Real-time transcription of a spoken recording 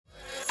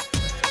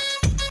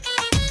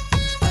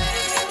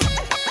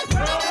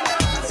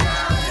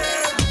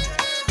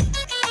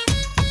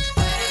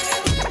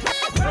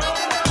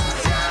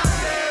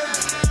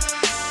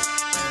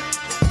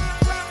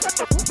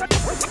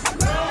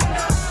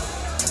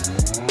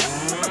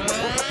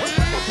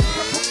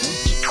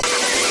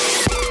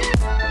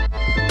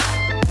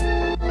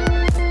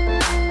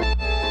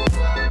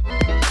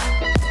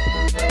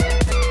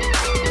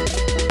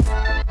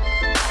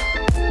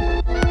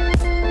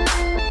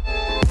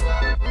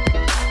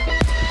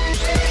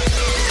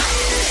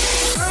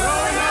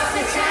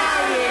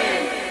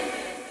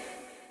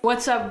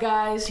What's up,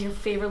 guys? Your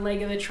favorite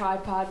leg of the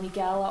tripod,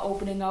 Miguela,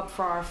 opening up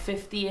for our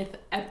 50th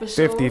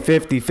episode.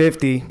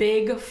 50.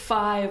 Big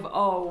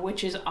 5-0,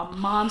 which is a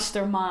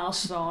monster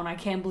milestone. I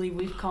can't believe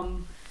we've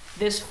come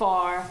this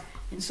far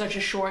in such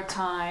a short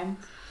time.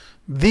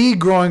 The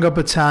Growing Up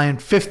Italian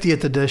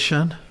 50th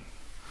edition.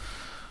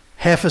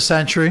 Half a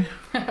century.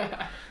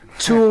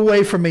 2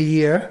 away from a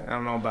year. I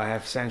don't know about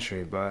half a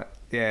century, but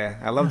yeah,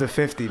 I love the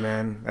 50,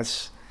 man.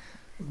 That's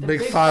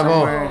Big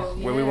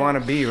 5-0. where we want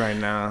to be right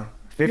now.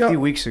 50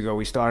 weeks ago,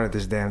 we started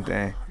this damn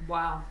thing.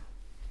 Wow.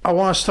 I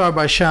want to start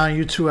by shouting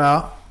you two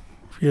out.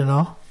 You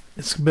know,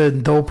 it's been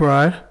a dope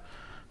ride.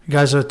 You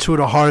guys are two of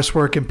the hardest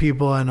working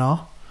people I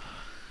know.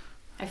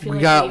 I feel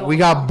we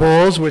got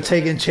bulls. We're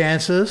taking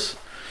chances.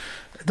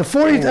 The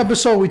 40th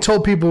episode, we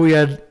told people we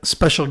had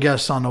special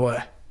guests on the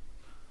way.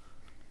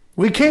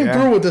 We came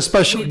through with the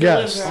special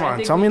guests. Come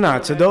on, tell me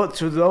not. To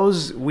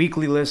those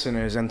weekly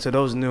listeners and to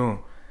those new,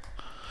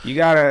 you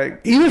gotta.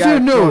 Even if you're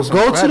new,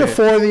 go to the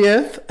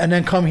 40th and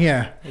then come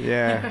here.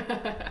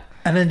 Yeah.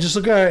 And then just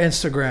look at our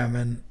Instagram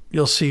and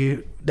you'll see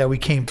that we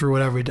came through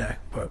it every day.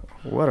 But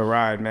what a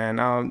ride,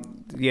 man.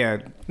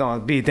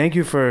 B, thank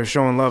you for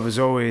showing love as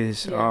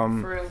always. For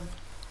real.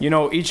 You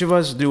know, each of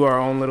us do our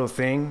own little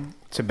thing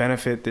to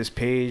benefit this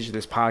page,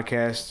 this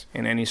podcast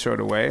in any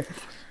sort of way.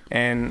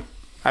 And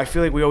I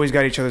feel like we always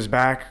got each other's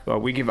back.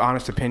 We give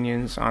honest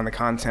opinions on the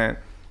content.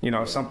 You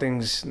know, if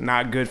something's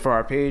not good for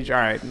our page, all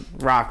right,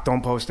 rock,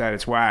 don't post that,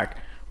 it's whack.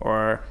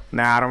 Or,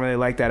 nah, I don't really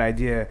like that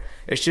idea.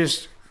 It's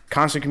just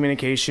constant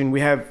communication.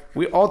 We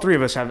all three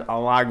of us have a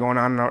lot going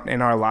on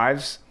in our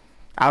lives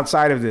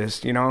outside of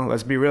this, you know,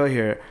 let's be real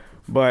here.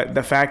 But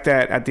the fact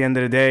that at the end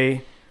of the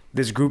day,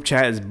 this group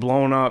chat is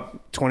blown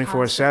up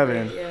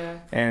 24/7. Yeah.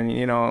 And,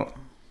 you know,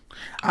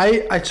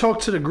 I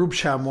talk to the group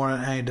chat more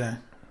than any day.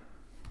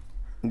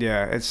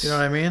 Yeah, it's... You know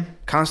what I mean?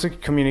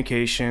 Constant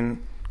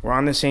communication. We're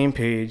on the same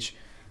page.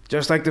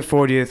 Just like the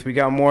 40th, we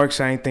got more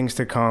exciting things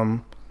to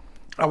come.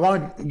 I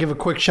want to give a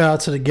quick shout out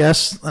to the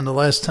guests in the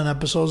last 10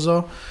 episodes,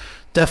 though.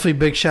 Definitely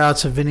big shout out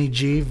to Vinny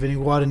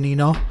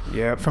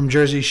Guadagnino from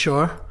Jersey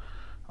Shore.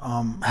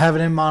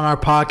 Having him on our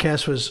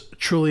podcast was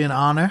truly an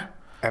honor.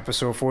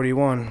 Episode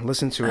 41.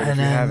 Listen to it if you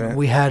then haven't.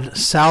 We had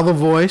Sal the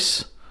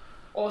Voice.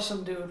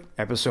 Awesome dude.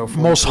 Episode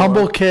 44. Most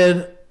humble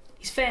kid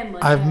He's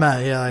family. I've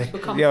met,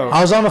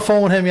 I was on the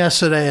phone with him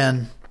yesterday,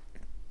 and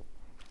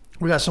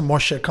we got some more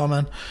shit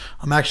coming.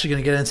 I'm actually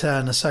going to get into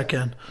that in a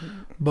second.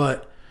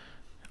 But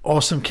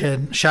awesome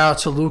kid. Shout out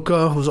to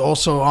Luca, who's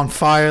also on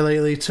fire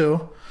lately,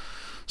 too.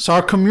 So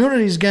our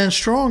community's getting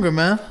stronger,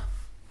 man.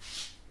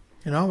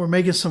 You know, we're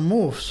making some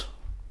moves.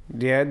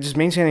 Yeah, just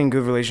maintaining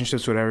good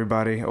relationships with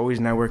everybody. Always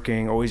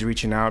networking, always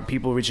reaching out.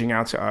 People reaching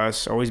out to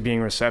us, always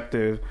being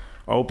receptive,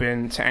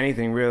 open to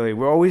anything, really.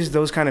 We're always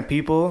those kind of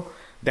people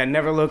that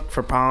never look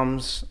for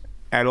problems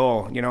at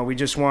all. You know, we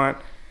just want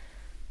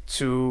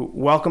to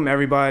welcome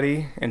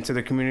everybody into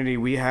the community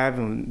we have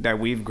and that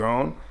we've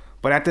grown.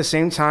 But at the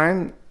same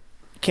time,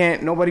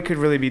 nobody could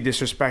really be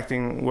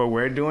disrespecting what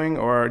we're doing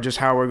or just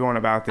how we're going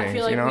about things. I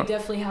feel like we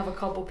definitely have a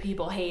couple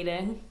people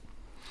hating.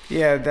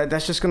 Yeah,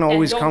 that's just going to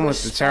always come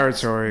with the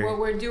territory. What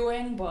we're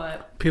doing,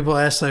 but people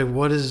ask, like,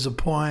 what is the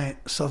point?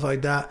 Stuff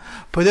like that.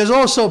 But there's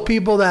also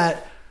people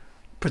that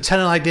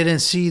pretending like they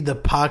didn't see the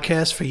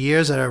podcast for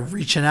years that are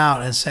reaching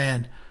out and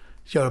saying,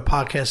 yo, the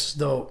podcast is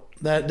dope.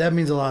 That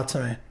means a lot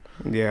to me.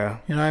 Yeah.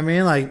 You know what I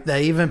mean? Like,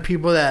 that even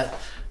people that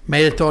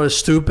made it thought it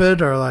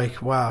stupid are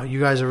like, wow, you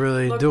guys are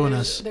really doing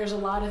this. There's a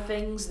lot of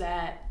things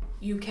that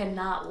you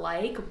cannot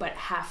like but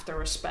have to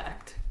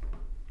respect.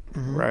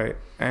 Mm-hmm. Right.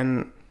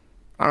 And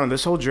I don't know,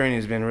 this whole journey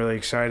has been really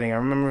exciting. I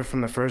remember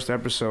from the first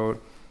episode,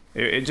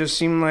 it just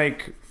seemed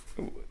like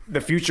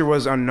the future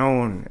was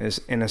unknown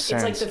in a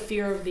sense. It's like the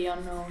fear of the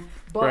unknown.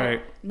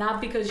 But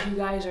not because you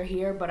guys are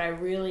here, but I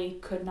really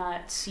could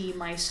not see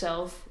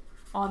myself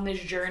on this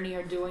journey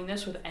or doing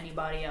this with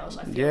anybody else.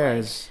 I feel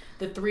like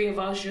the three of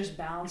us just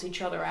balance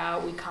each other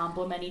out. We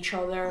complement each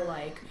other.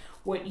 Like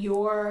what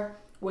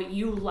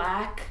you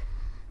lack,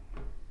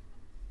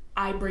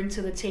 I bring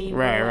to the table.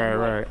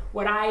 Right.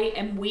 What I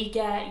am weak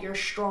at, you're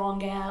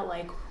strong at.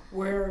 Like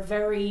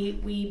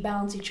we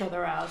balance each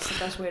other out. It's the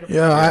best way to put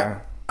it.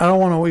 I don't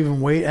want to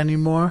even wait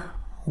anymore.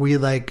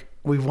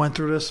 We've went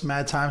through this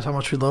mad times, how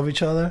much we love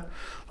each other.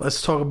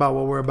 Let's talk about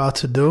what we're about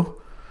to do.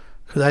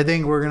 Because I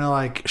think we're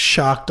going to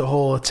shock the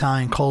whole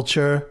Italian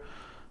culture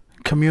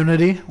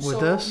community with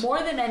this.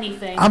 More than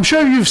anything, I'm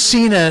sure you've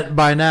seen it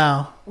by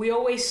now. We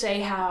always say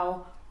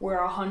how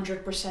we're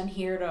 100%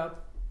 here to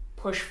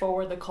push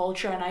forward the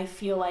culture, and I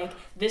feel like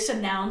this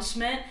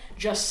announcement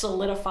just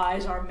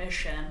solidifies our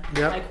mission.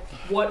 Yep. Like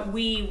what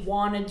we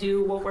want to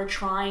do, what we're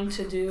trying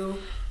to do.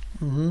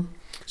 Mm-hmm.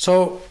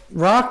 So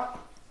Rock,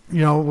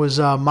 was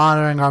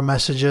monitoring our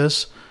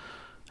messages,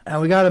 and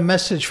we got a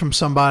message from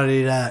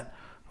somebody that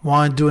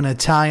wanted to do an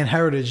Italian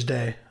Heritage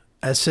Day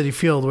at Citi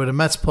Field where the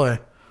Mets play,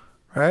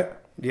 right?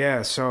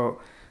 Yeah, so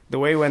the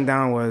way it went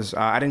down was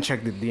I didn't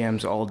check the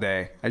DMs all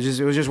day.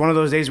 It was just one of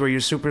those days where you're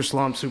super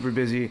slumped, super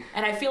busy.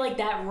 And I feel like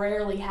that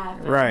rarely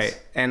happens. Right.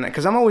 And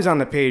because I'm always on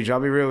the page,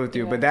 I'll be real with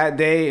you. Yeah. But that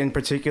day in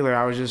particular,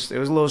 it was a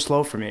little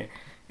slow for me.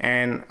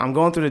 And I'm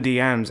going through the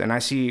DMs and I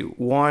see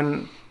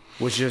one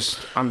was just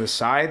on the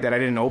side that I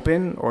didn't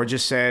open or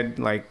just said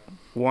like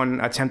one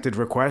attempted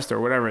request or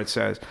whatever it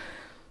says.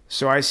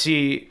 So I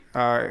see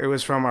it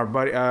was from our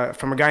buddy,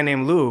 from a guy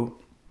named Lou.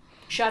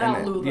 Shout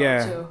out Lou, too.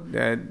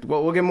 Yeah,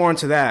 well, we'll get more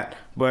into that.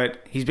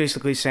 But he's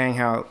basically saying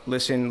how,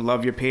 listen,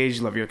 love your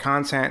page, love your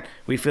content.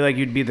 We feel like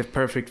you'd be the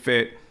perfect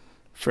fit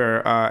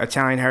for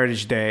Italian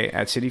Heritage Day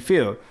at Citi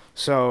Field.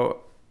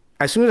 So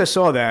as soon as I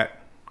saw that,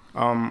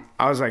 I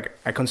was like,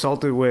 I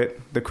consulted with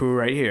the crew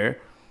right here.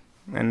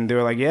 And they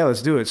were like, yeah,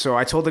 let's do it. So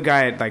I told the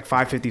guy at like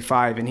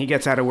 5:55, and he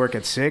gets out of work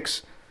at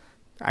 6.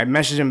 I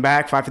messaged him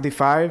back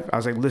 5:55. I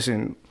was like,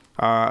 listen,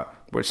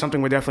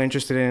 something we're definitely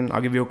interested in.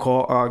 I'll give you a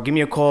call. Give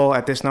me a call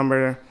at this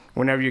number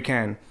whenever you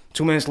can.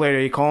 2 minutes later,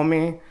 he called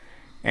me,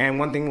 and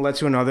one thing led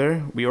to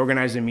another. We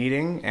organized a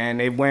meeting, and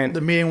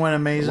the meeting went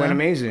amazing. Went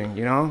amazing,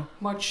 you know.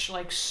 Much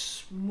like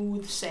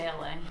smooth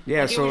sailing.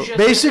 Yeah. Like so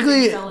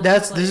basically,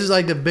 this is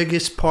like the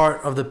biggest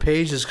part of the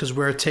page is because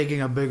we're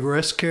taking a big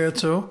risk here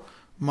too,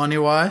 money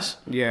wise.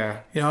 Yeah.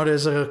 You know,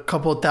 there's a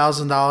couple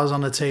 $1,000s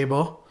on the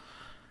table.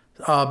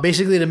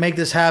 Basically, to make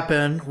this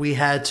happen, we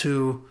had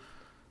to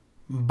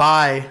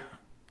buy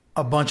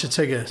a bunch of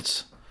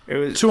tickets. It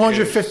was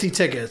 250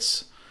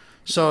 tickets.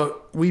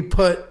 So we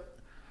put,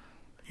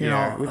 a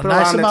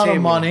nice amount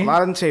of money. A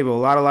lot on the table, a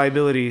lot of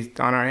liability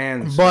on our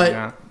hands.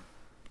 But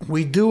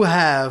we do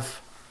have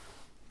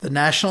the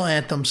national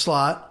anthem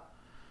slot.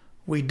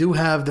 We do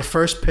have the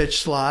first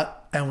pitch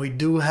slot. And we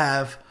do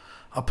have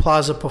a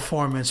plaza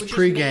performance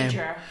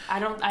pregame. I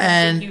don't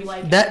think you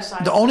like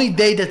that. The only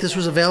day that this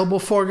was available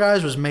for,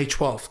 guys, was May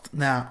 12th.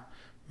 Now,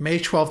 May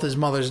 12th is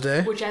Mother's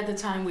Day. Which at the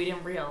time we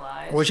didn't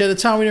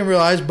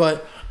realize.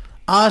 But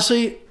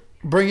honestly,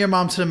 bring your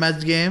mom to the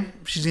Mets game.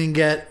 She's going to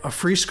get a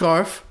free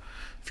scarf.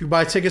 If you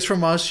buy tickets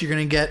from us, you're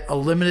going to get a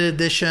limited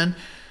edition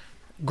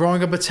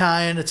Growing Up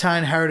Italian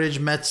Heritage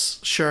Mets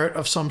shirt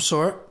of some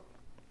sort.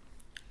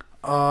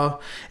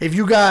 If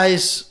you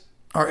guys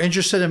are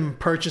interested in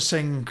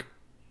purchasing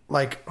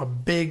like a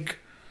big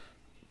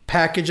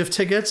package of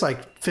tickets,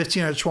 like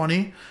 15 or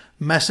 20,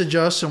 message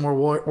us and we'll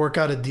work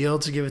out a deal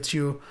to give it to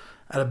you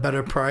at a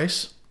better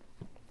price.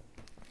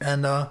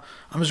 And I'm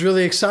just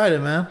really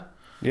excited, man.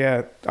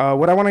 Yeah.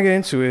 What I want to get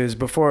into is,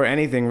 before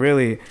anything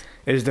really,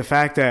 is the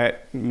fact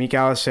that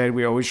Mikala said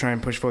we always try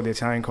and push for the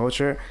Italian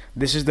culture.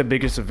 This is the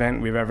biggest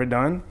event we've ever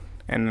done.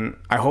 And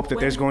I hope that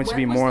there's going to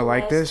be more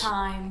like this. When was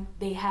the last time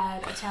they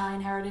had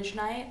Italian Heritage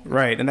Night?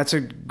 Right. And that's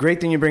a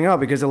great thing you bring up,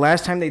 because the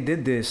last time they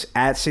did this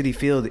at Citi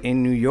Field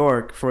in New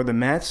York for the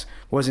Mets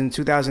was in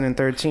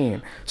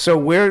 2013. So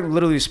we're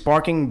literally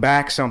sparking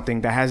back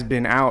something that has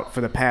been out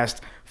for the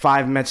past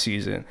 5 Mets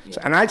seasons. Yeah.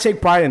 And I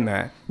take pride in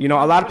that. You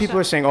know, a lot of people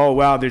are saying, oh,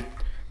 wow,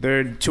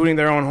 they're tooting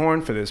their own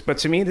horn for this. But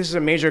to me, this is a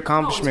major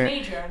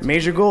accomplishment,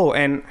 major goal.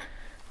 And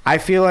I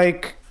feel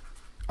like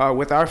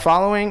with our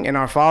following and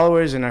our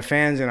followers and our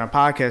fans and our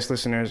podcast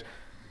listeners,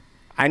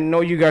 I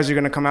know you guys are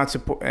going to come out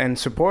and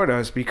support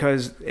us,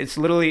 because it's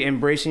literally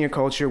embracing your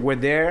culture. We're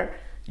there,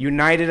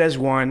 united as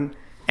one.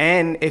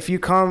 And if you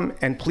come,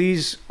 and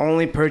please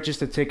only purchase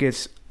the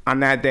tickets on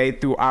that day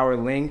through our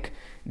link.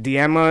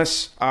 DM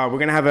us. We're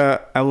going to have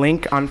a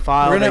link on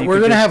file. We're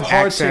going to have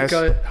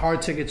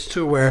hard tickets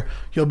too, where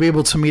you'll be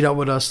able to meet up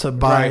with us to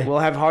buy. Right. We'll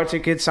have hard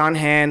tickets on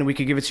hand. We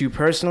could give it to you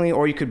personally,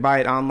 or you could buy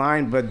it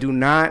online. But do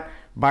not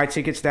buy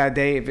tickets that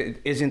day if it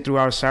isn't through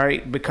our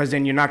site, because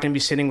then you're not going to be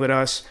sitting with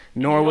us,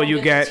 nor will you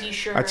get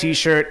a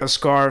t-shirt, a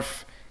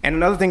scarf. And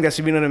another thing that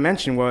Sabina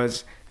mentioned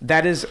was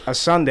that is a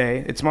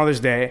Sunday. It's Mother's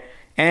Day.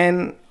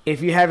 And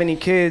if you have any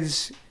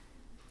kids,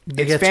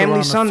 it's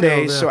Family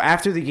Sunday. Field, yeah. So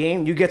after the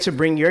game, you get to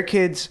bring your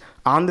kids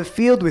on the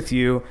field with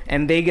you,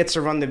 and they get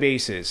to run the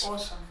bases.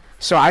 Awesome.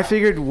 So I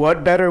figured,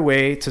 what better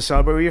way to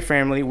celebrate with your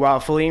family while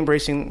fully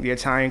embracing the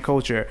Italian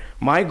culture?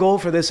 My goal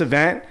for this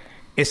event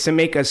is to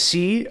make a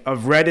sea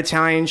of red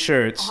Italian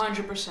shirts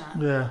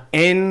 100%. Yeah.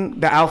 in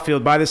the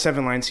outfield by the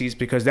 7-line seats,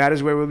 because that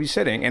is where we'll be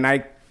sitting. And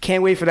I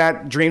can't wait for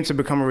that dream to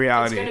become a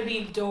reality. It's going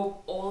to be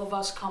dope, all of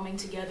us coming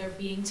together,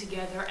 being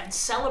together, and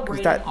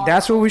celebrating our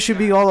That's what we culture. should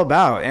be all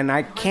about. And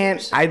I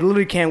 100%.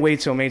 literally can't wait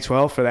till May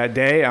 12th for that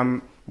day.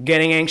 I'm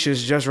getting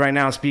anxious just right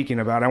now speaking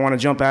about it. I want to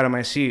jump out of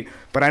my seat.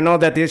 But I know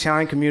that the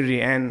Italian community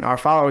and our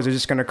followers are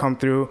just going to come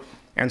through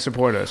and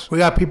support us. We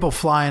got people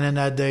flying in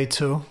that day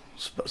too.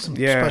 Some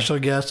special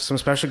guests. Some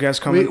special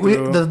guests coming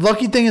through. The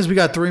lucky thing is we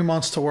got 3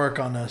 months to work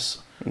on this.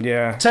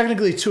 Yeah.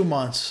 Technically 2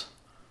 months.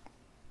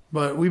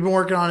 But we've been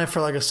working on it for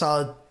like a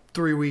solid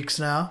 3 weeks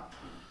now.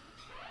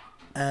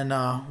 And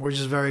we're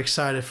just very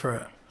excited for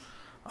it.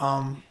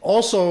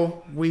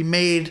 Also, we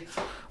made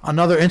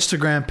another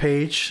Instagram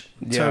page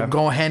to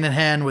go hand in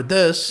hand with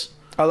this.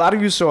 A lot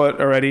of you saw it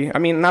already. I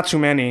mean, not too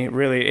many,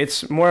 really.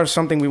 It's more of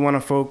something we want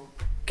to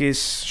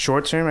focus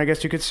short term, I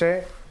guess you could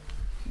say.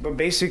 But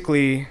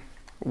basically,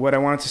 what I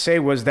wanted to say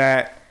was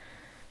that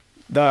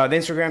The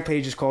Instagram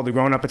page is called the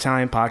Grown Up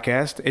Italian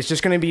Podcast. It's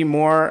just going to be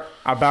more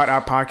about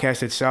our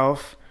podcast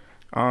itself.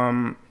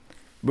 We're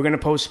going to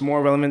post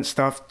more relevant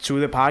stuff to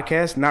the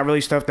podcast, not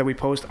really stuff that we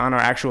post on our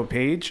actual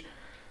page.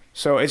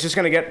 So it's just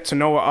going to get to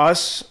know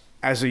us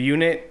as a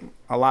unit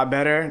a lot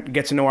better,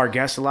 get to know our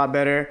guests a lot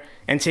better,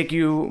 and take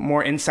you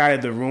more inside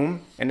of the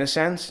room, in a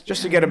sense,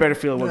 just to get a better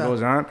feel of what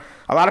goes on.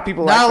 A lot of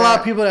people not a lot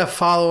of people that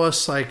follow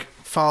us, like,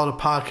 follow the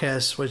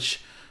podcast,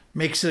 which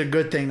makes it a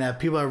good thing that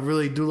people that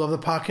really do love the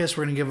podcast,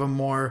 we're going to give them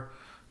more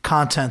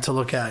content to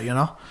look at, you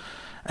know?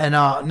 And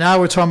now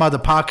we're talking about the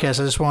podcast.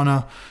 I just want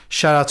to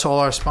shout out to all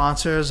our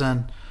sponsors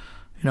and,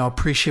 you know,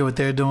 appreciate what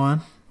they're doing,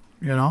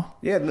 you know?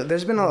 Yeah,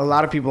 there's been a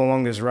lot of people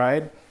along this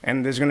ride,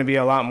 and there's going to be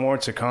a lot more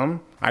to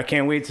come. I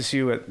can't wait to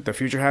see what the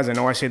future has. I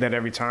know I say that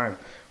every time,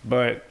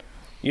 but,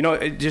 you know,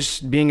 it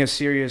just being a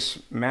serious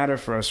matter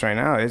for us right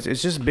now, it's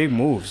just big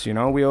moves, you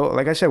know? We all,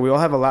 like I said, we all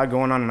have a lot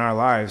going on in our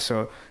lives,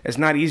 so it's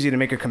not easy to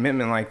make a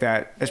commitment like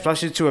that,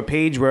 especially to a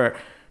page where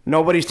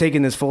nobody's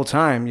taking this full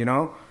time, you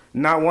know?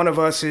 Not one of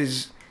us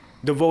is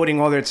devoting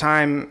all their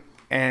time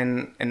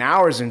and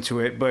hours into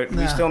it, but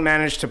we still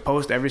manage to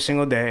post every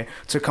single day,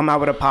 to come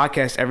out with a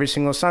podcast every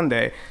single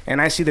Sunday,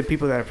 and I see the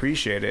people that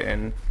appreciate it,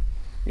 and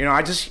you know,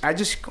 I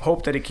just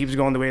hope that it keeps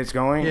going the way it's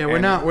going. Yeah,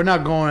 we're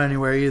not going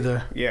anywhere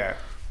either. Yeah,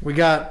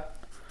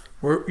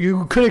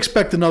 you could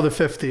expect another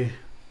 50.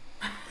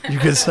 You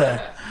could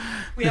say.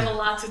 We have a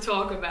lot to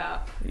talk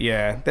about.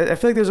 Yeah, I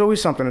feel like there's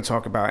always something to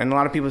talk about, and a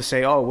lot of people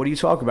say, "Oh, what do you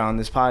talk about in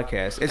this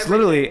podcast?" It's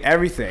literally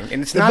everything,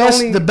 and it's the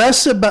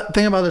best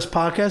thing about this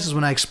podcast is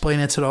when I explain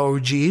it to the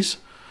OGs,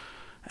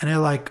 and they're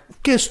like,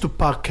 "¿Qué es tu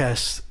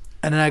podcast?"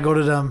 And then I go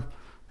to them,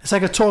 it's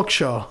like a talk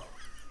show.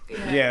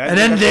 Yeah, and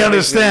then they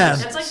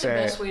understand. That's like the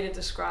best way to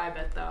describe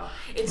it, though.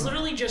 It's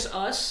literally just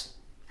us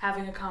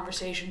having a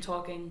conversation,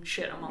 talking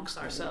shit amongst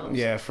ourselves.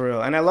 Yeah, for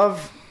real. And I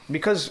love,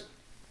 because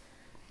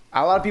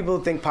a lot of people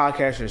think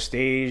podcasts are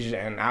staged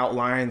and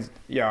outlined.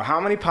 Yo, how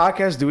many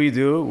podcasts do we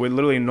do with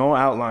literally no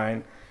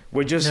outline?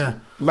 We're just,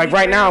 like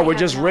right now, we're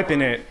just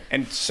ripping it.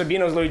 And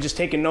Sabino's literally just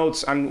taking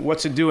notes on what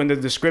to do in the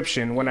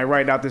description when I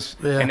write out this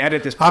and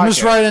edit this podcast. I'm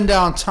just writing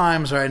down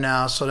times right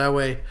now, so that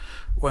way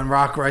when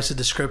Rock writes a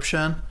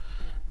description,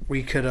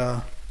 we could,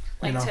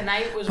 like,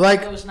 tonight was one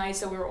of those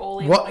nights that we were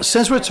all able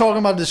since we're talking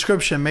about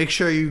description, make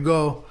sure you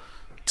go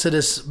to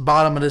this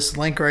bottom of this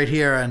link right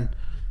here and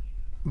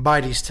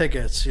buy these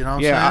tickets. You know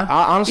what I'm saying?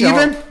 Honestly,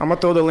 I'm going to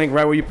throw the link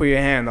right where you put your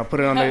hand. I'll put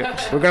it on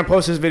we're going to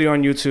post this video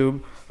on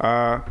YouTube.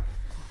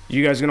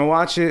 You guys are going to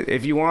watch it.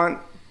 If you want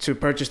to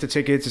purchase the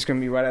tickets, it's going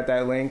to be right at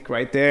that link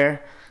right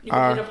there. You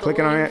can hit up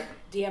clicking on it.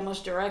 DM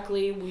us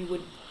directly.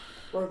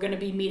 We're going to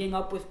be meeting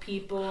up with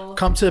people.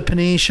 Come to the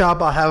panini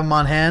shop. I'll have them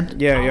on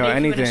hand. Yeah,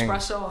 anything. An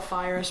espresso, a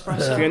fire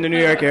espresso. If you're in the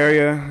New York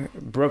area,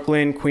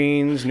 Brooklyn,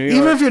 Queens, New York.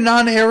 Even if you're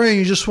not in the area and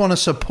you just want to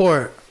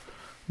support,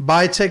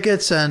 buy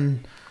tickets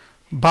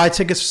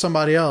for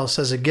somebody else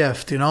as a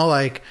gift. You know,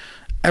 like,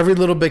 every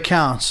little bit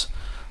counts.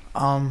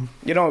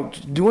 You know,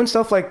 doing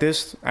stuff like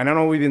this, I don't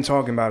know we've been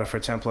talking about it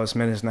for 10 plus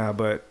minutes now,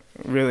 but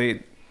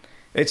really,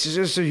 it's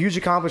just a huge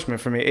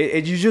accomplishment for me.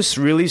 You just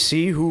really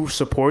see who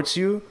supports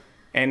you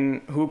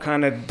and who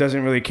kind of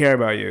doesn't really care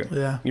about you.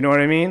 Yeah. You know what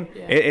I mean?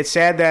 Yeah. It's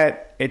sad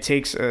that it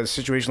takes a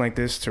situation like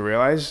this to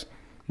realize,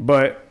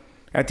 but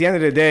at the end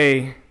of the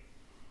day,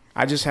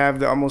 I just have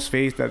the utmost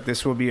faith that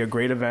this will be a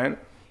great event.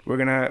 We're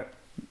going to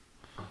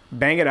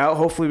bang it out.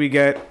 Hopefully we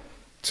get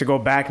to go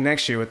back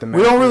next year with the match.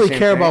 We don't really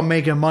care about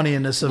making money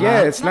in this event.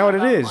 Yeah, it's not what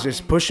it is.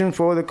 It's pushing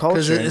for the culture.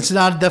 Because it's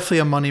not definitely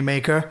a money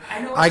maker.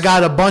 I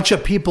got a bunch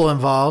of people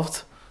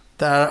involved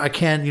that I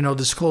can't,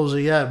 disclose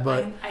it yet.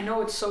 But I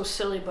know it's so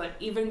silly, but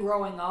even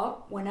growing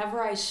up, whenever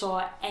I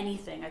saw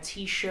anything, a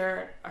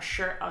T-shirt, a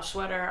shirt, a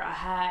sweater, a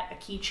hat, a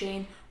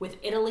keychain with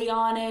Italy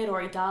on it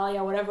or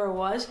Italia, whatever it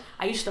was,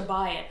 I used to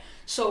buy it.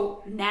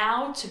 So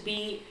now to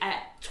be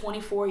at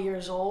 24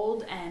 years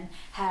old and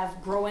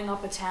have Growing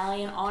Up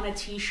Italian on a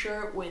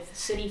T-shirt with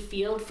Citi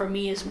Field, for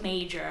me, is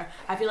major.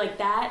 I feel like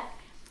that,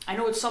 I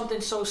know it's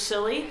something so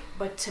silly,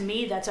 but to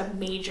me, that's a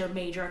major,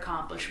 major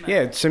accomplishment.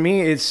 Yeah, to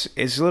me, it's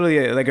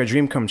literally like a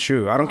dream come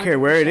true. I don't 100%. Care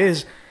where it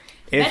is.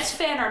 Mets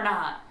fan or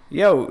not.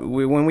 Yo,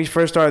 when we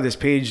first started this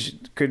page,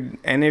 could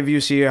any of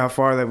you see how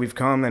far that we've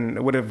come and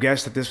would have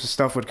guessed that this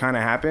stuff would kind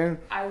of happen?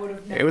 I would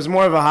have never. It was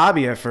more of a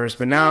hobby at first,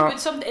 but now...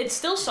 It's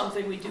still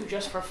something we do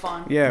just for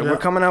fun. Yeah, we're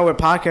coming out with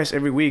podcasts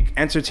every week,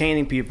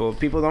 entertaining people.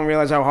 People don't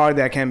realize how hard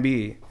that can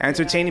be.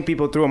 Entertaining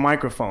people through a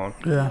microphone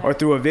or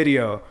through a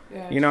video,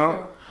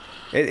 True.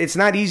 It's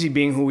not easy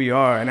being who we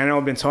are, and I know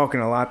I've been talking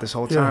a lot this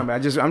whole time,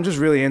 but I'm just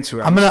really into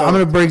it. I'm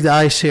gonna break the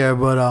ice here,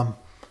 but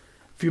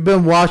if you've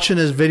been watching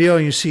this video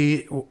and you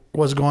see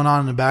what's going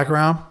on in the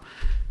background,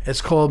 it's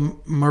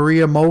called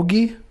Maria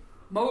Mogi.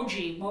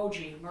 Moji,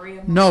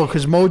 Maria Mogi. No,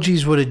 because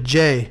Moji's with a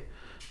J.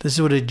 This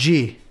is with a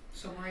G.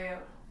 So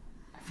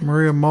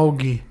Maria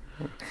Mogi.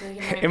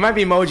 It might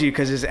be Moji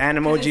because it's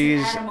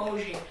animojis.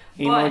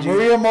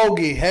 Maria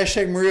Mogi.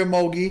 Hashtag Maria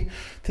Mogi.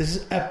 This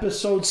is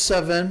episode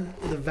 7,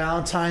 the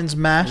Valentine's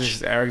match. This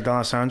is Eric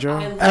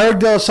D'Alessandro. Eric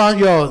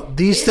D'Alessandro. Yo,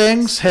 these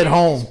things hit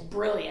home.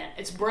 brilliant.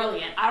 It's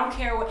brilliant. I don't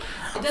care what.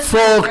 It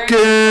doesn't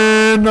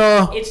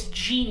fucking. It's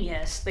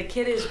genius. The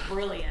kid is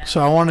brilliant. So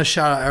I want to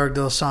shout out Eric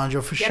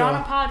D'Alessandro for sure. Get on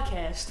a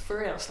podcast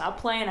for real. Stop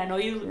playing. I know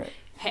you.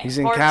 He's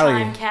in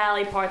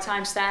Cali.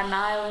 Part-time Staten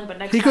Island, but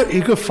next he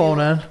could phone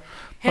in.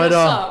 Hit us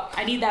up.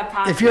 I need that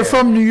podcast. If you're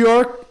from New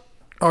York,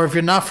 or if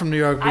you're not from New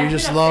York, but you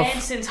just love. I've been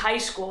a fan since high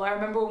school. I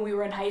remember when we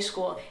were in high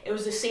school. It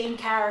was the same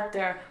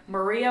character,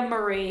 Maria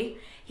Marie.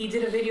 He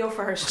did a video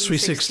for her Sweet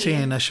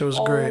 16. That show was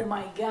great. Oh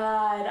my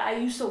god! I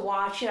used to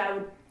watch it. I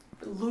would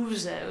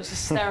lose it. It was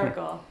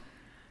hysterical.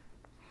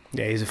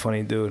 Yeah, he's a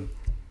funny dude.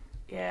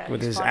 Yeah,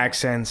 with his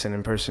accents and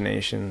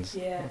impersonations.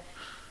 Yeah.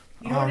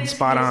 You know what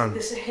spot on.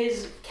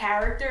 His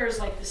character is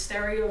like the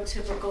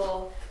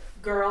stereotypical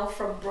girl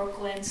from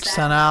Brooklyn,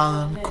 Staten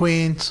Island,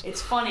 Queens.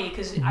 It's funny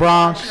because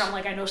Bronx. I'm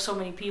like, I know so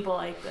many people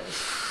like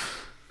this.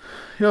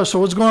 Yo, so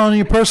what's going on in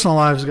your personal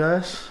lives,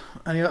 guys?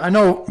 I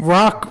know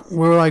Rock, we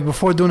were like,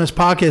 before doing this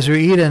podcast, we were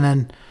eating,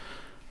 and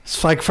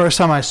it's like first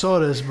time I saw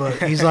this,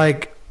 but he's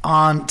like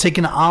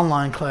taking an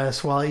online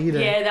class while eating.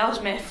 Yeah, that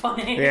was mad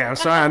funny. Yeah, I'm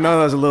sorry. I know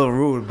that was a little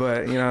rude,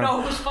 but, you know.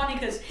 No, it was funny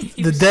because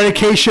the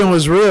dedication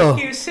was real.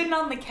 He was sitting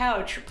on the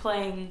couch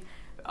playing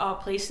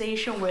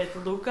PlayStation with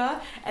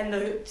Luca, and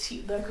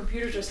the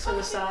computer's just to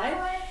the side.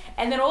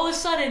 And then all of a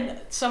sudden,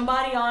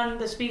 somebody on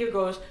the speaker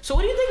goes, "So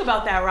what do you think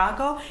about that,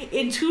 Rocco?"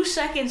 In 2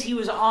 seconds, he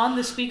was on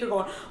the speaker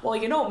going, "Well,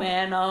 you know,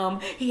 man,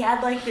 he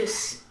had like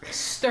this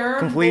stern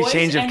complete voice,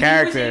 change of and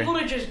character. He was able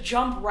to just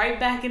jump right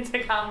back into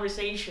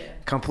conversation.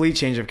 Complete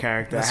change of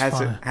character. That's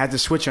I had to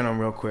switch on him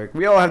real quick.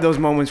 We all have those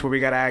moments where we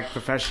gotta act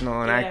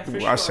professional and act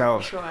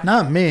ourselves. For sure.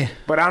 Not me.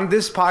 But on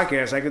this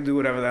podcast, I could do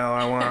whatever the hell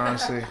I want.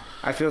 Honestly,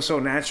 I feel so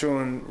natural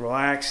and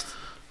relaxed.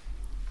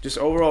 Just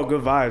overall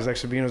good vibes, like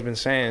Sabino's been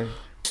saying.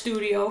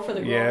 Studio for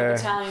the Grown Up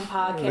Italian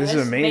podcast. This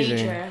is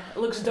amazing. Major. It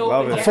looks dope.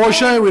 Love it.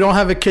 Unfortunately, we don't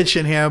have a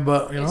kitchen here,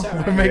 but you know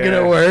we're making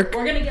it work.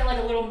 We're gonna get like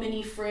a little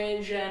mini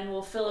fridge and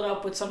we'll fill it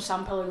up with some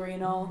San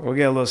Pellegrino. We'll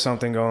get a little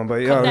something going,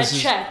 but yo, this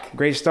is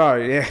great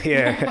start.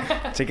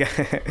 Yeah.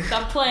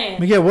 Stop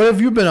playing. Miguel, what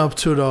have you been up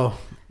to though?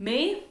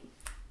 Me?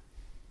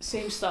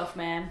 Same stuff,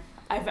 man.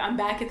 I'm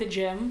back at the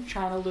gym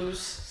trying to lose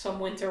some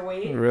winter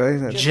weight.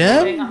 Really?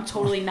 Gym? I'm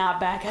totally not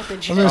back at the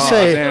gym. I was gonna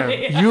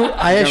say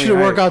I asked you to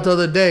work out the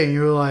other day, and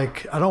you were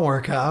like, "I don't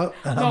work out."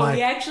 And no, I'm like,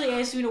 he actually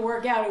asked me to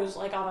work out. It was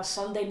like on a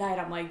Sunday night.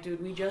 I'm like,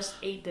 dude, we just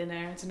ate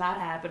dinner. It's not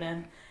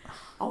happening.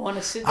 I want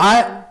to sit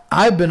down.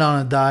 I've been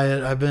on a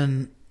diet. I've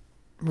been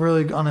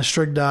really on a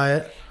strict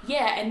diet.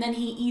 Yeah, and then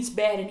he eats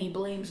bad and he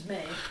blames me.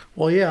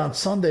 Well, yeah, on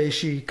Sunday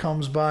she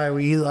comes by.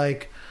 We eat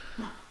like.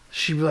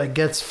 She like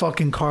gets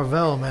fucking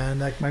Carvel, man.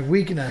 Like my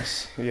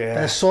weakness. Yeah.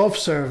 That soft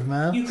serve,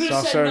 man. You could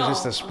have soft said serve no. is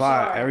just the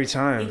spot every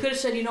time. You could have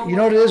said, you know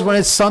what it is? When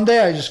it's Sunday,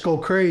 I just go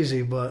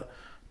crazy. But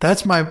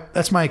that's my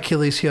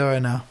Achilles heel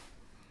right now.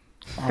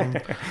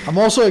 I'm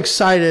also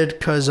excited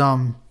because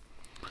I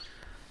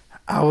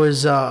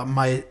was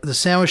the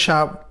sandwich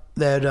shop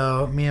that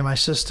me and my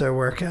sister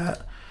work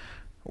at.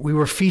 We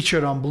were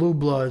featured on Blue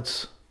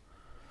Bloods.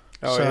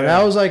 So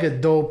that was like a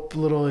dope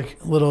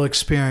little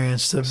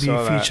experience to be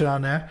featured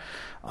on there.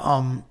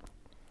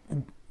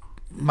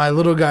 My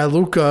little guy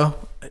Luca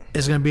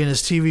is gonna be in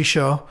his TV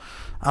show.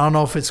 I don't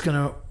know if it's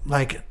gonna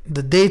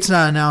the date's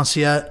not announced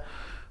yet,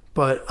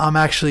 but I'm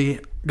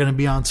actually gonna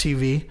be on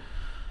TV.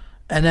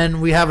 And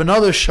then we have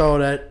another show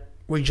that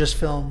we just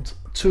filmed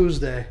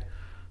Tuesday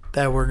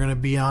that we're gonna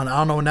be on. I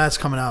don't know when that's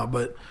coming out,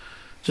 but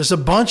just a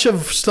bunch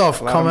of stuff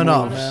coming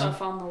up, man.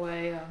 Stuff on the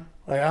way.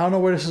 Like I don't know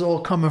where this is all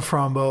coming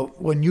from,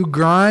 but when you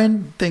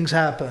grind, things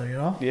happen, you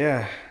know?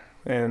 Yeah.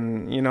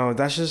 And you know,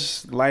 that's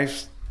just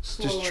life.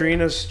 Just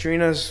treating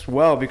us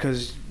well,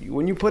 because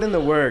when you put in the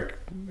work,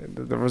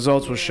 the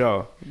results will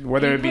show.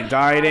 Whether it be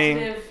dieting,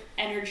 positive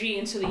energy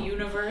into the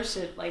universe,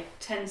 it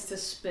tends to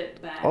spit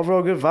back.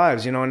 Overall good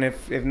vibes, you know. And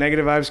if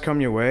negative vibes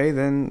come your way,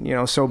 then you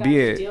know, so be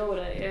it. Deal with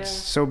it, yeah.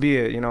 So be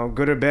it. You know,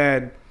 good or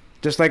bad.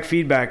 Just like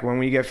feedback, when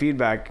we get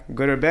feedback,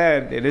 good or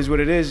bad, it is what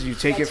it is. You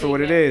take it for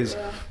what it is.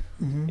 Yeah.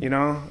 Mm-hmm. You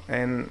know,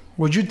 and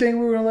would you think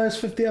we were gonna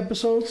last 50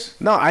 episodes?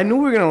 No, I knew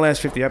we were gonna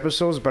last 50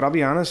 episodes, but I'll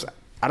be honest,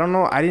 I don't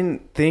know. I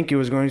didn't think it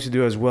was going to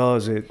do as well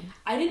as it has been.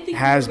 I didn't think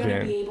we were going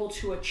to be able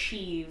to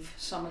achieve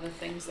some of the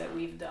things that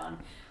we've done.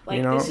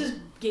 This has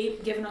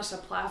given us a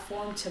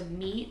platform to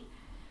meet.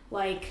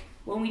 Like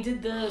when we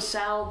did the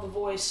Sal the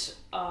Voice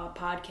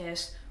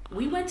podcast,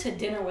 we went to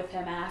dinner with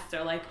him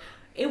after.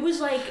 It was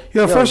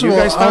first of all,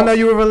 you guys found out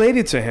you were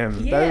related to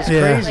him. Yeah, that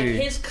is crazy.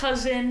 His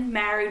cousin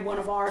married one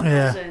of our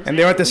cousins. And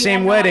they were at the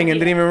same wedding and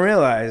didn't even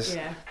realize.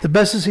 Yeah. The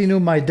best is he knew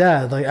my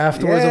dad.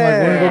 Afterwards, I'm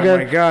like,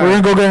 we're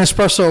gonna go get an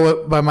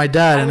espresso by my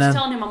dad. I was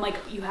telling him, I'm like,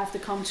 you have to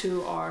come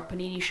to our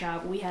panini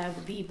shop. We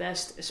have the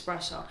best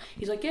espresso.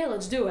 He's like, yeah,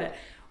 let's do it.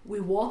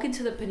 We walk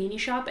into the panini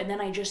shop and then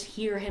I just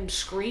hear him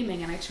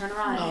screaming and I turn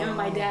around and him and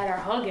my dad are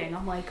hugging.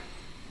 I'm like,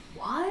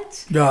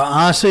 what? Yeah,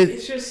 honestly,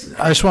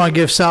 I just want to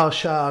give Sal a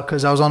shout out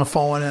because I was on the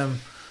phone with him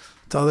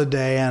the other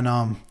day,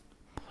 and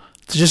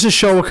just to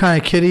show what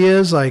kind of kid he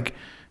is.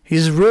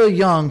 He's really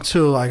young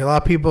too. A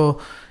lot of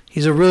people,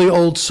 he's a really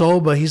old soul,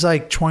 but he's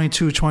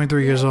 22,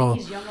 23 years old.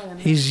 He's younger than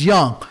me. He's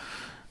young,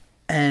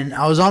 And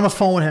I was on the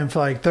phone with him for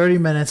like 30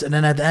 minutes. And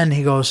then at the end,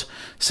 he goes,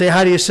 say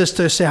hi to your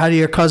sister, say hi to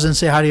your cousin,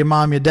 say hi to your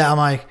mom, your dad. I'm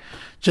like,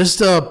 just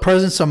the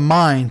presence of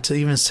mind to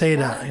even say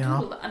that, you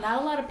know?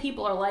 Not a lot of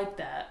people are like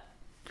that.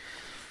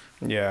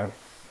 Yeah.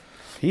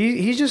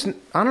 He's just,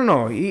 I don't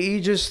know.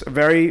 He just a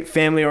very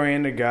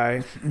family-oriented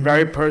guy,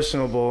 very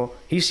personable.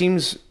 He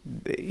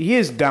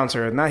is down to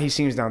earth. Not he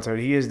seems down to earth.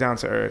 He is down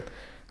to earth.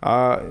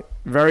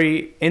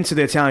 Very into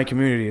the Italian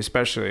community,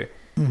 especially.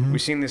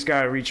 We've seen this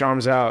guy reach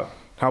arms out,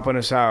 helping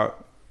us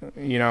out,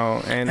 you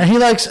know. And he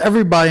likes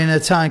everybody in the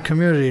Italian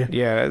community.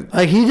 Yeah.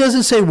 Like, he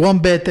doesn't say one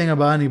bad thing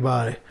about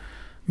anybody.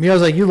 Me, I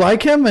was like, you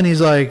like him? And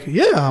he's like,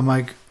 yeah. I'm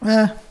like,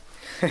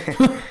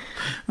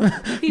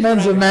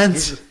 men's a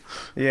men's.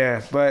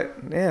 Yeah, but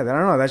yeah, I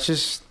don't know. That's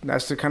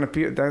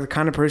the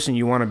kind of person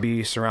you want to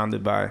be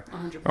surrounded by.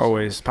 100%.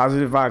 Always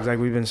positive vibes, like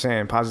we've been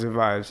saying, positive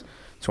vibes,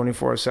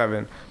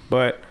 24/7.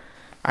 But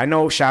I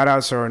know shout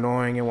outs are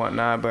annoying and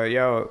whatnot, but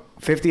yo,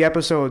 50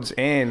 episodes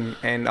in,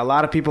 and a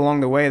lot of people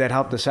along the way that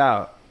helped us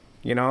out.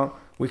 You know,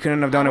 we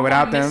couldn't have done it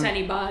without them. I don't miss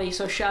anybody,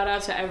 so shout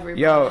out to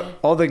everybody. Yo,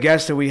 all the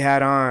guests that we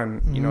had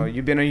on, you know,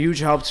 you've been a huge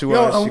help to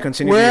us. You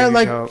continue to be a huge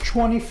help. We're at like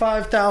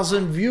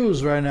 25,000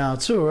 views right now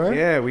too, right?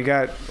 Yeah, we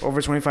got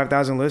over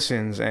 25,000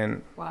 listens,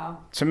 and wow.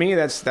 To me,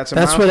 that's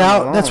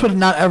without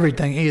not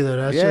everything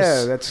either.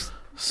 That's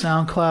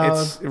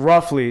SoundCloud. It's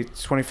roughly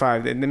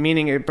 25. The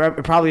meaning it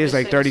probably is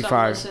like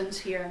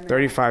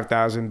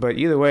 35,000. But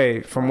either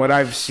way, from what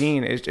I've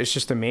seen, it's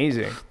just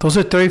amazing. Those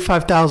are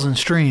 35,000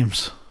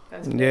 streams.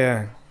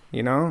 Yeah,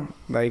 you know,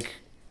 like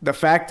the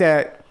fact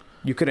that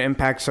you could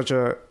impact such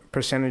a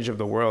percentage of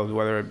the world,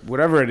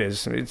 whatever it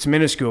is, it's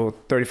minuscule,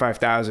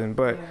 35,000,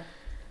 but. Yeah.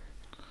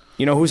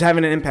 You know, who's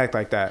having an impact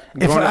like that?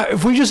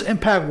 If we just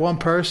impact one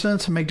person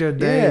to make their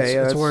day,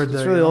 it's worth it.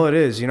 That's really all it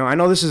is. You know, I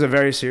know this is a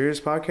very serious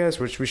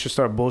podcast, which we should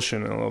start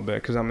bullshitting a little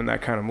bit because I'm in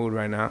that kind of mood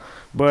right now.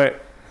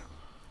 But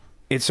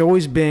it's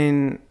always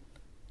been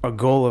a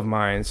goal of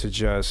mine to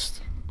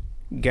just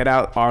get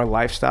out our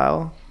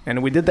lifestyle.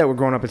 And we did that with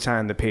Growing Up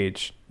Italian, the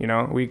page. You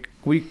know, we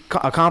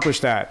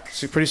accomplished that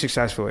pretty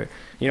successfully.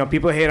 You know,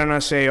 people hate on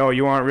us, say, "Oh,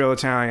 you aren't real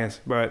Italians,"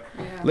 but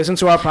listen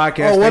to our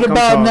podcast. Oh, what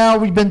about now?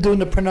 We've been doing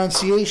the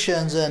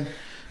pronunciations, and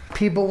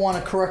people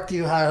want to correct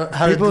you.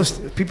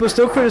 People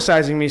still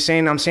criticizing me,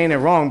 saying I'm saying it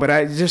wrong, but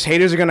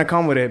haters are gonna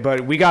come with it.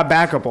 But we got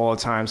backup all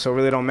the time, so it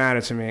really don't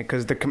matter to me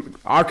because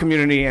our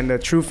community and the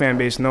true fan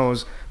base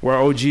knows we're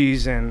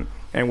OGs and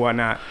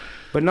whatnot.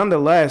 But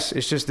nonetheless,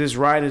 it's just this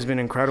ride has been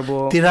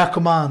incredible. Ti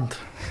raccomando.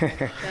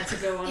 That's a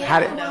good one.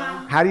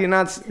 How do you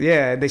not?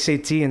 Yeah, they say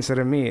T instead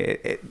of me.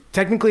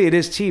 Technically, it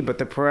is T, but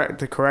the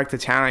correct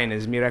Italian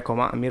is mi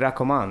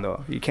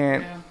raccomando. You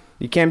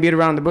can't beat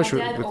around the bush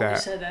with that. My dad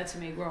always said that to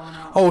me growing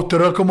up. Oh, ti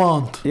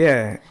raccomando.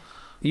 Yeah,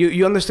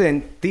 you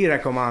understand ti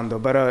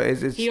raccomando, but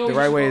it's the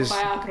right way is.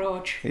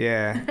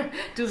 Yeah.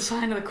 Do the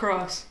sign of the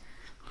cross.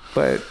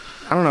 But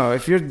I don't know,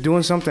 if you're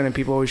doing something and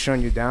people always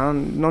shutting you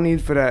down, no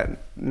need for that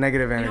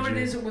negative energy. You know what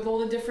it is with all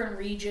the different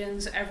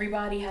regions,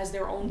 everybody has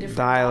their own different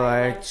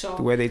dialect, so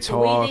the way they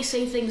talk. The way they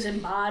say things in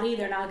Bari,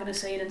 they're not going to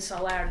say it in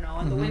Salerno.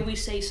 And the way we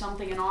say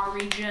something in our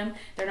region,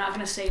 they're not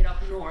going to say it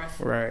up north.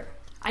 Right.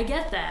 I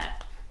get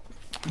that.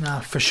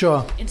 Nah, for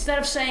sure. Instead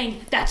of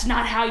saying, that's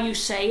not how you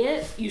say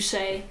it, you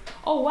say,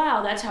 oh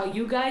wow, that's how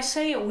you guys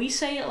say it, we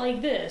say it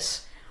like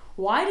this.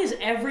 Why does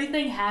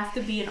everything have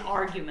to be an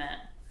argument?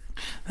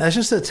 That's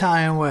just the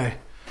Italian way.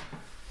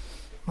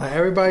 Like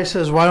everybody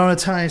says, why don't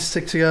Italians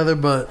stick together?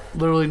 But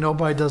literally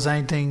nobody does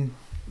anything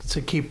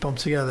to keep them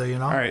together, you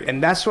know? All right.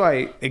 And that's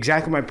why,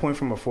 exactly my point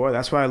from before,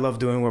 that's why I love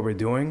doing what we're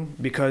doing.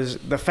 Because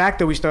the fact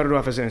that we started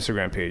off as an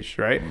Instagram page,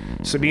 right?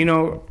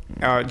 Sabino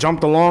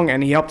jumped along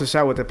and he helped us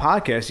out with the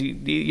podcast. He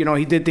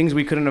did things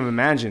we couldn't have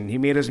imagined. He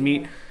made us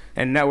meet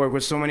and network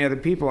with so many other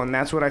people, and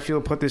that's what I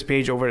feel put this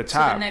page over the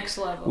top. To the next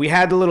level. We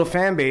had the little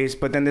fan base,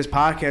 but then this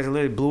podcast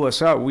literally blew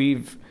us up.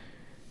 We've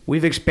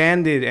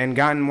expanded and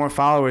gotten more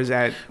followers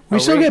at. We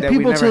still get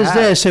people to this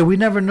day say, "We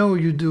never know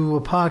you do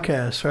a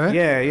podcast, right?"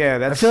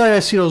 Yeah. I feel like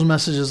I see those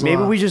messages.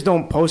 Maybe we just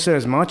don't post it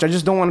as much. I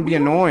just don't want to be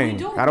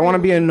annoying. I don't want to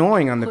be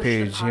annoying on the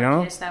page, you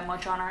know. That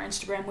much on our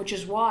Instagram, which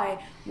is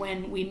why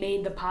when we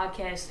made the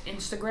podcast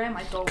Instagram,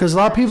 I thought because a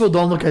lot of people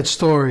don't look at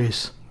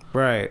stories.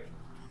 Right.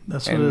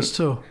 That's what it is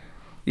too.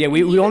 Yeah,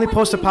 we only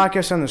post a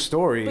podcast on the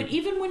story. But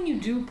even when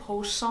you do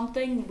post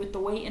something with the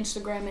way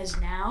Instagram is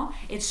now,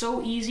 it's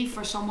so easy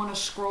for someone to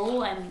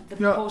scroll and the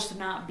post to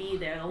not be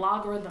there. The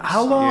logarithm.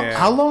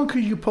 How long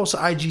could you post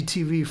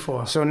IGTV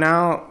for? So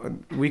now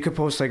we could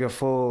post like a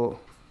full,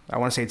 I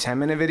want to say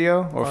 10-minute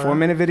video or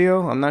 4-minute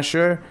video. I'm not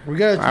sure. We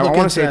got to look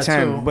into that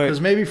 10, too.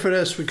 Because maybe for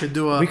this we could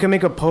do we can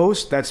make a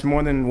post that's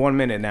more than 1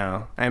 minute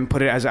now and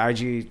put it as an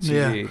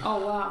IGTV. Yeah.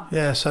 Oh wow.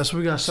 Yeah, so that's what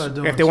we got to start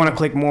doing. If they want to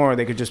click more,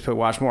 they could just put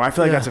watch more. I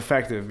feel like that's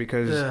effective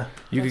because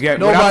you could get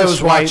nobody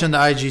was watching the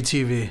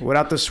IGTV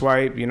without the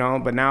swipe, you know.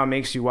 But now it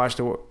makes you watch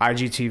the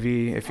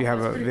IGTV if you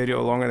have a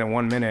video longer than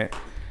 1 minute.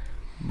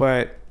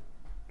 But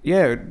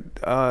yeah,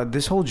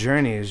 this whole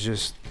journey is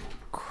just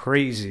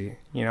crazy,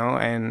 you know,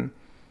 and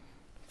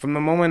From the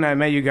moment I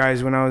met you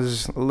guys when I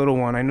was a little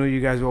one, I knew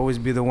you guys would always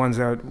be the ones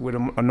that would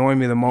annoy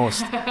me the most.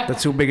 The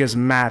two biggest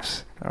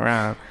maps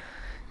around.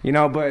 You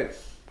know, but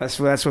that's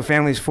what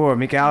family's for.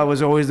 Michaela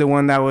was always the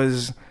one that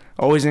was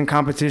always in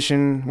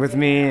competition with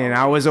me, and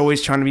I was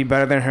always trying to be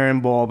better than her in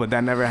ball, but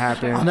that never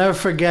happened. I'll never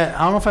forget.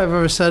 I don't know if I've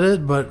ever said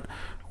it, but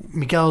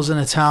Michaela was in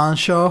a talent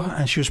show,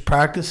 and she was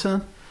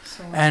practicing.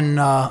 And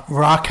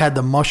Rock had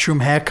the mushroom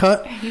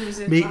haircut.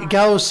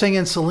 Miguel was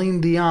singing Celine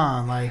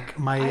Dion, like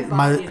my. It,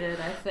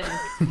 I think.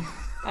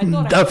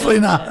 Definitely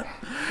not.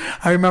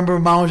 I remember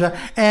Mom was like,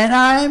 and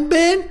I've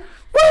been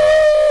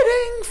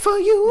waiting for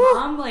you.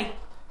 Mom like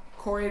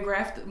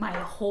choreographed my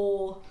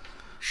whole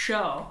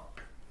show.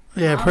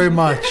 Yeah, pretty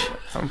much.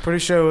 I'm pretty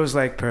sure it was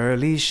like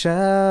pearly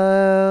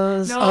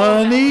shells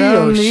on the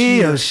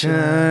ocean.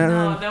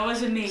 No, that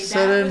wasn't me.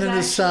 Set in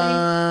the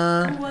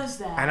sun. Who was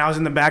that? And I was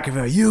in the back of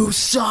her. You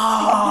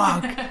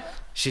suck.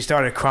 She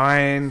started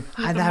crying.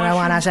 I never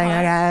want to sing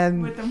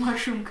again. With the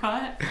mushroom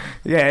cut.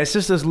 Yeah, it's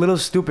just those little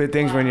stupid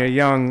things when you're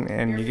young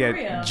and you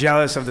get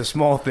jealous of the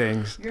small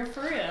things. You're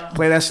for real.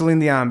 Play that Celine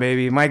Dion,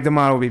 baby. Mike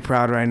D'Amato will be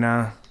proud right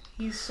now.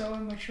 He's so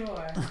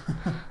immature.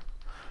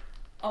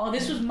 Oh,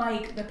 this was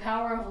Mike. The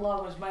Power of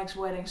Love was Mike's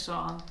wedding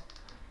song.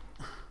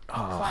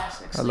 Oh,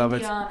 classic. I love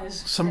it.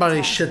 Somebody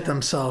fantastic. Shit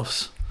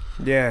themselves.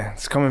 Yeah,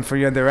 it's coming for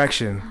your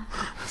direction.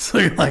 It's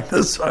looking like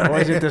this one. Or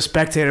is it the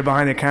spectator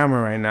behind the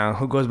camera right now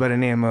who goes by the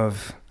name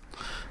of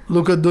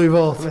Luca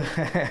Duivolt?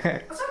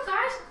 What's up,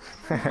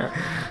 guys?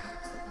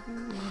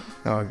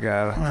 Oh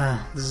God.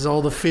 This is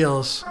all the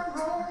feels.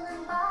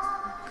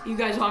 You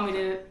guys want me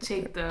to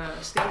take the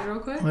stage real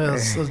quick? Yeah,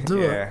 let's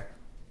do it.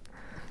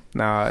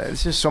 No,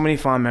 it's just so many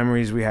fond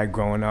memories we had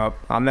growing up.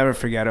 I'll never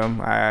forget them.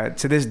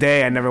 To this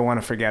day, I never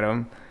want to forget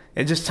them.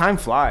 It just, time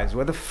flies.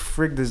 Where the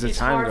frig does the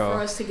time go? It's hard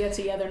for us to get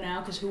together now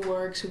because who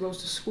works, who goes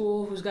to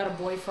school, who's got a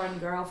boyfriend,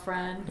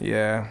 girlfriend.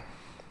 Yeah.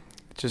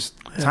 Just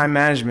time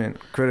management,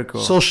 critical.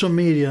 Social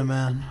media,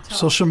 man. Tough.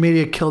 Social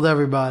media killed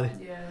everybody.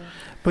 Yeah.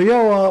 But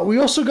yo, we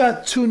also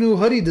got 2 new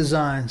hoodie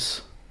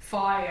designs.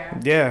 Fire.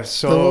 Yeah,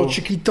 so the little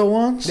Chiquito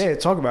ones. Yeah,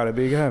 talk about it,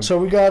 big head. So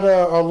we got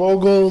our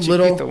logo,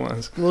 Chiquito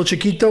ones. Little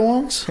Chiquito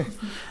ones,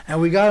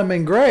 and we got them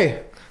in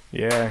gray.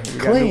 Yeah, we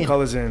got new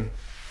colors in.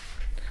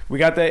 We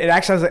got it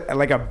actually has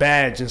like a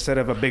badge instead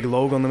of a big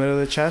logo in the middle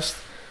of the chest.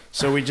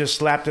 So we just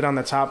slapped it on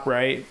the top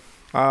right.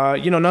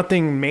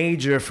 Nothing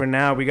major for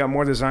now. We got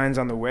more designs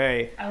on the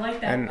way. I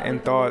like that. I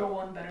like the little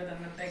one better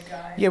than the big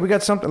guy. Yeah, we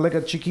got something like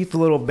a Chiquito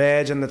little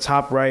badge on the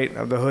top right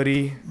of the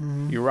hoodie.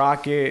 Mm-hmm. You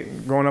rock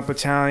it, growing up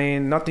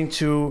Italian. Nothing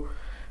too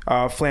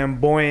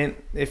flamboyant,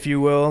 if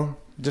you will.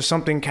 Just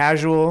something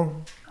casual,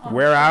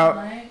 wear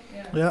out.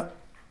 Yeah,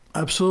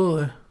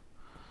 absolutely.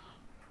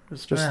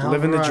 Just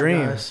living the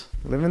dream. Guys.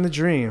 Living the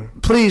dream.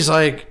 Please,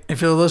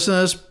 if you're listening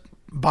to this,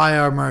 buy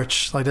our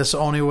merch. That's the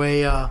only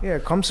way.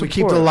 Come support. We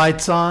keep the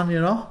lights on,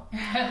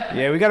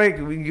 Yeah, we're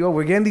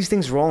getting these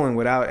things rolling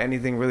without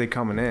anything really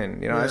coming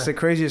in. That's the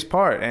craziest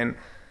part. And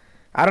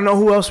I don't know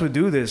who else would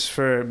do this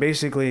for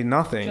basically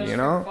nothing. Just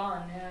for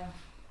fun, yeah.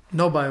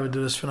 Nobody would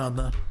do this for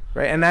nothing.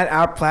 Right, and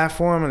our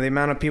platform and the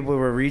amount of people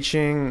we're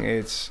reaching,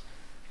 it's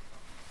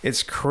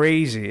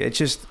crazy. It's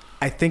just,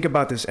 I think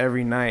about this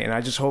every night, and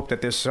I just hope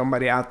that there's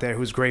somebody out there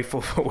who's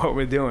grateful for what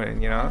we're doing.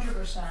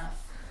 100%.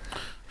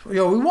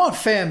 Yo, we want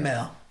fan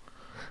mail.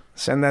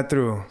 Send that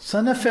through.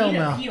 Send that fan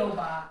mail. P.O.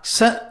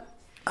 box.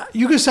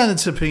 You can send it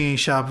to Pingy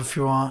Shop if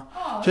you want.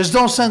 Oh, just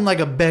don't send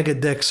a bag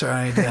of dicks or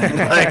anything.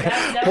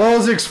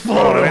 Balls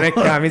explode.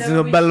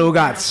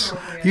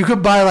 You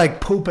could buy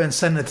poop and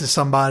send it to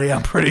somebody,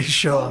 I'm pretty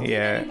sure.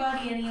 Yeah.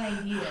 Anybody any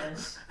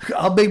ideas?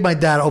 I'll make my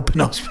dad open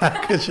those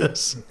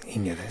packages.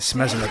 It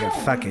smells like a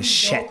fucking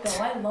shit.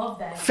 I love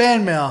that.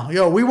 Fan mail.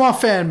 Yo, we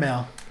want fan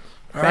mail.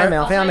 Fan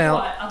mail.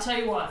 I'll tell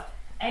you what.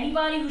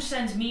 Anybody who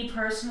sends me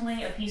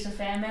personally a piece of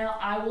fan mail,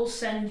 I will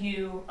send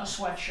you a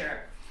sweatshirt.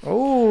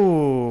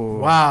 Oh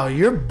wow,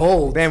 you're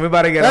bold. Damn, we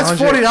about to get. That's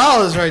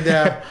 $40 right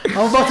there.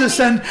 I'm about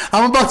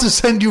to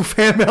send you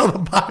fan mail to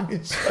buy me.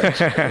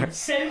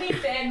 Send me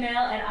fan mail,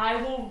 and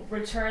I will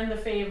return the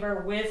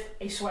favor with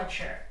a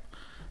sweatshirt.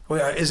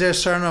 Wait, is there a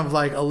certain of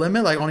a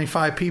limit, only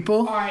 5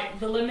 people? All right,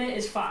 the limit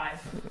is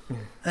 5.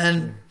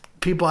 And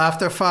people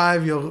after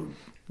 5, you'll.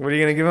 What are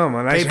you gonna give them?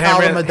 A nice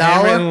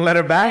handwritten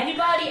letter back?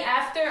 Anybody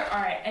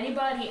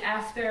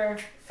after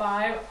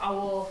 5, I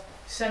will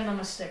send them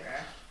a sticker.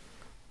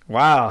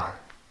 Wow,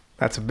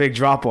 that's a big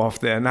drop off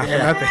there. Not for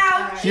nothing.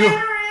 Wow,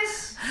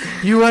 generous.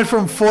 You went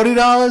from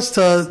 $40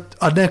 to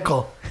a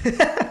nickel.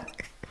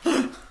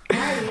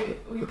 Alright,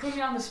 you put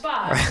me on the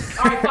spot.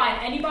 Alright, fine.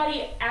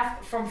 Anybody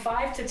from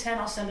 5 to 10,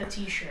 I'll send a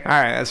T-shirt.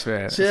 Alright, that's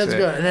fair. See, that's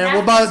good. And then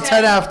what about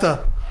 10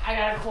 after? I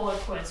gotta call it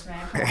quits,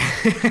 man.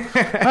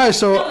 Alright,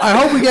 so I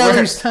hope we get at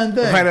least 10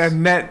 things. I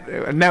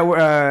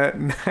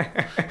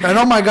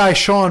know my guy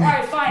Sean.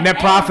 Right, net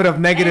profit of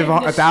negative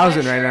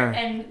 1,000 right now.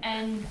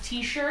 And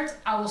T-shirts,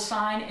 I will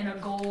sign in a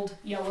gold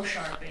yellow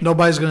Sharpie.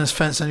 Nobody's going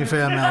to send you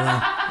fan mail.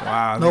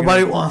 Wow.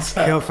 Nobody wants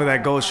that. Kill for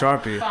that gold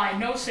Sharpie. Fine,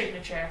 no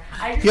signature.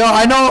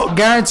 I know,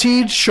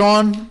 guaranteed,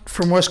 Sean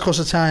from West Coast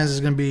Italians is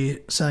going to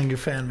be sending you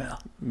fan mail.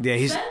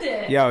 Yeah, Send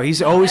it.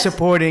 He's always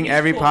supporting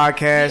every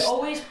podcast. He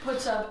always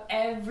puts up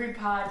every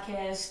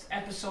podcast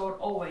episode,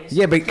 always.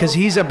 Yeah, because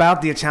he's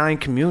about the Italian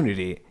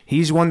community.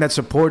 He's one that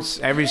supports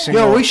every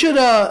single... Yo, we should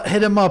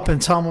hit him up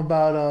and tell him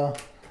about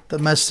the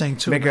mess thing,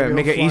 too. Make an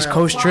East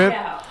Coast trip.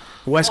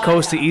 West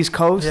Coast to East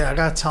Coast. Yeah, I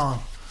got to tell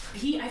him.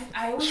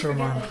 I always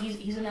forget that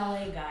he's an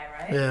LA guy,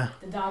 right? Yeah.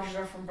 The Dodgers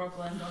are from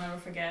Brooklyn. Don't ever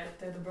forget.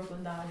 They're the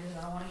Brooklyn Dodgers.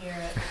 I don't want to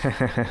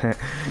hear it.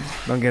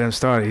 Don't get him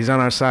started. He's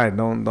on our side.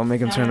 Don't make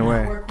him turn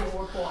away. We're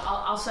cool.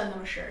 I'll send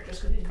him a shirt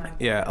just because he's my boy.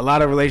 Yeah, a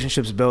lot of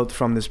relationships built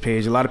from this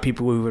page. A lot of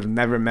people we would have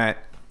never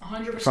met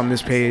 100%, from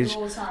this page.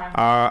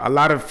 A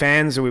lot of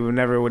fans that we would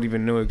never would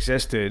even knew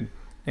existed.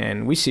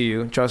 And we see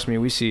you. Trust me,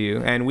 we see you.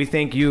 And we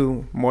thank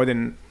you more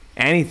than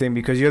anything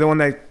because you're the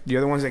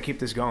ones that keep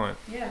this going.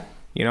 Yeah.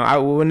 You know, I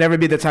will never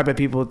be the type of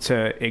people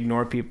to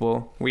ignore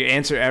people. We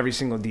answer every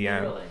single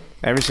DM. Really?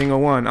 Every single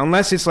one.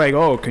 Unless it's like,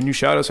 oh, can you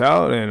shout us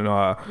out? And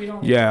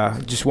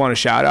just want a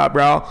shout out,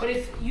 bro. But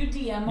if you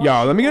DM us,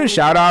 yo, let me get a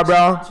shout out,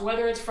 bro.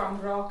 Whether it's from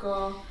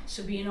Rocco,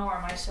 Sabino,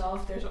 or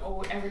myself,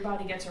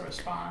 everybody gets a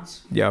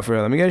response. Yo, for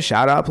real, let me get a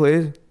shout out,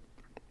 please.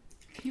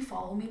 Can you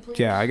follow me, please?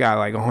 Yeah, I got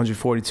like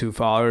 142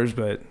 followers,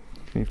 but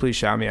can you please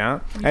shout me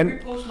out? Can you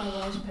repost my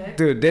last pic?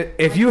 Dude,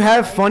 if you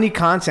have funny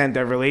content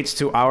that relates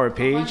to our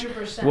page,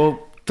 100%. We'll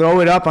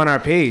throw it up on our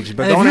page,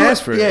 but don't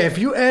ask for it. Yeah, if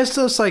you asked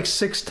us like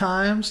 6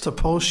 times to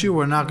post you,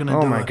 we're not going to do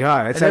it. Oh my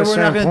God. And then we're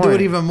not going to do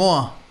it even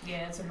more.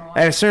 Yeah, it's annoying.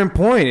 At a certain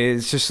point,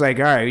 it's just like,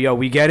 all right, yo,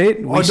 we get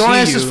it. Or don't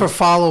ask us for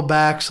follow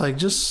backs. Like,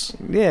 just...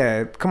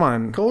 Yeah, come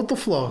on. Go with the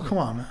flow. Come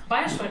on, man.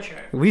 Buy a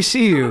sweatshirt. We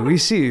see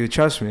you.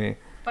 Trust me.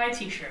 Buy a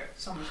T-shirt.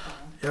 Someone's coming.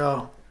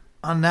 Yo.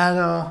 On that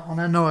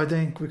note, I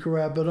think we could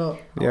wrap it up.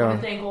 I want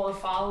to thank all the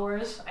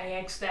followers. I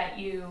ask that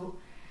you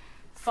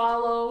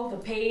follow the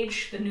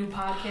page, the new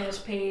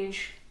podcast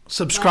page.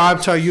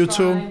 Subscribe to our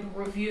YouTube.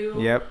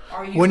 Review. Yep.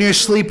 When you're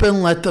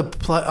sleeping, let the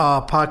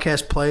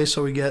podcast play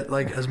so we get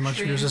like as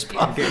much views as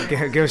possible.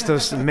 Give us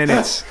those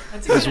minutes.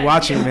 Those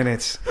watching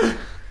minutes.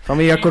 We're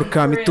doing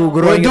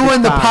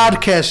the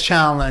podcast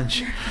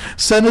challenge.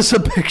 Send us a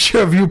picture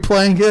of you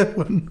playing it.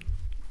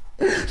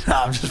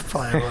 Nah, I'm just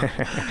playing.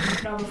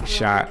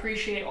 Shot. We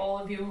appreciate all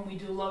of you, and we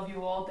do love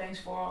you all. Thanks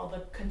for all the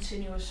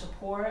continuous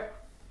support.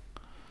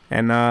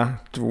 And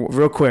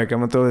real quick,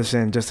 I'm gonna throw this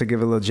in just to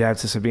give a little jab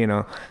to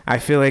Sabino. I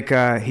feel like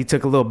he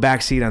took a little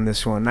backseat on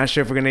this one. Not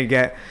sure if we're gonna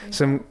get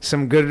some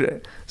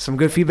good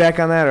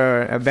feedback on that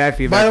or a bad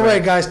feedback. By the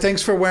way, guys,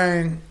 thanks for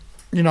wearing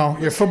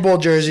your football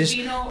jerseys.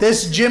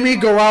 This Jimmy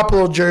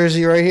Garoppolo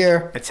jersey right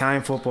here.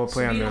 Italian football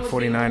player on the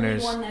 49ers. The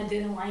only one that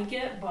didn't like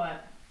it,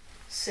 but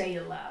say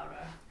it louder.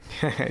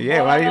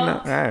 Yeah, why do you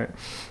not? All right.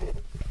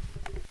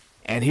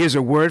 And here's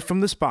a word from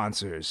the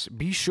sponsors.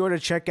 Be sure to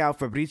check out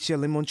Fabrizia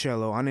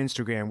Limoncello on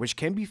Instagram, which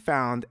can be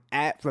found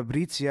at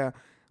Fabrizia_Limoncello,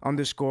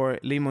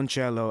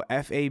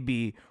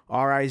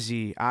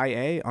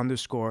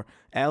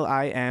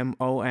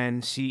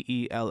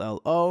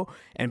 FABRIZIA_LIMONCELLO.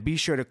 And be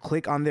sure to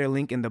click on their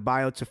link in the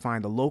bio to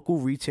find a local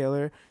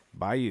retailer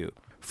by you.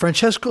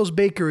 Francesco's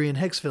Bakery in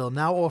Hicksville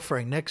now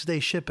offering next day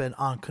shipping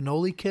on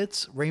cannoli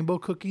kits, rainbow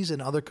cookies,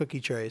 and other cookie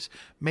trays.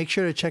 Make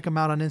sure to check them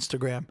out on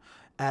Instagram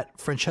at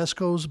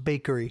Francesco's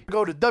Bakery.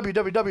 Go to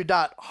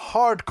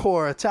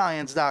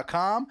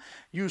www.hardcoreitalians.com.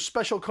 Use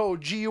special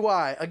code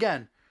GUI.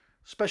 Again,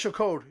 special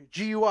code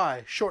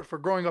GUI, short for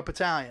Growing Up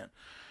Italian,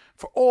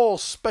 for all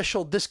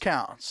special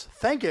discounts.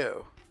 Thank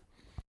you.